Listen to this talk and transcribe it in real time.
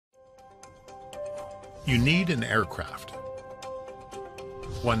You need an aircraft,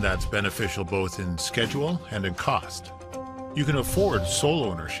 one that's beneficial both in schedule and in cost. You can afford sole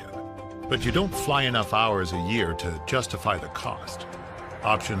ownership, but you don't fly enough hours a year to justify the cost.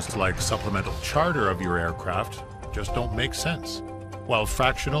 Options like supplemental charter of your aircraft just don't make sense, while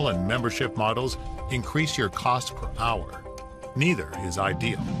fractional and membership models increase your cost per hour. Neither is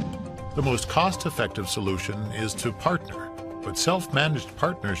ideal. The most cost-effective solution is to partner, but self-managed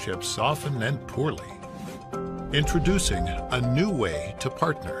partnerships often end poorly. Introducing a new way to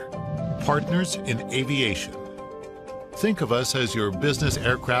partner. Partners in Aviation. Think of us as your business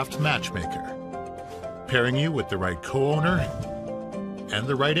aircraft matchmaker, pairing you with the right co-owner and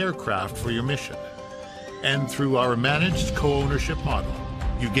the right aircraft for your mission. And through our managed co-ownership model,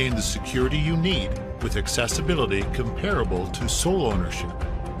 you gain the security you need with accessibility comparable to sole ownership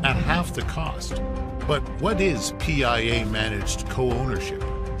at half the cost. But what is PIA Managed Co-ownership?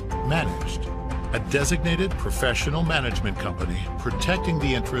 Managed, a designated professional management company protecting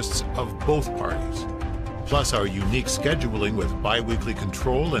the interests of both parties. Plus, our unique scheduling with bi-weekly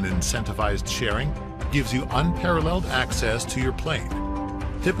control and incentivized sharing gives you unparalleled access to your plane,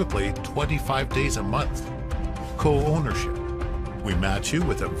 typically 25 days a month. Co-ownership. We match you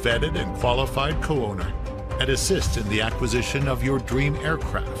with a vetted and qualified co-owner and assist in the acquisition of your dream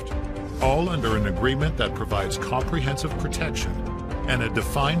aircraft, all under an agreement that provides comprehensive protection and a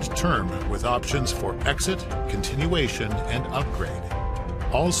defined term with options for exit, continuation, and upgrade.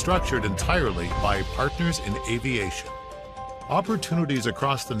 All structured entirely by Partners in Aviation. Opportunities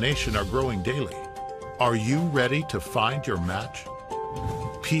across the nation are growing daily. Are you ready to find your match?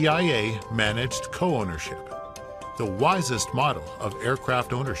 PIA Managed Co-ownership, the wisest model of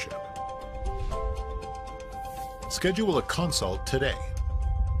aircraft ownership. Schedule a consult today.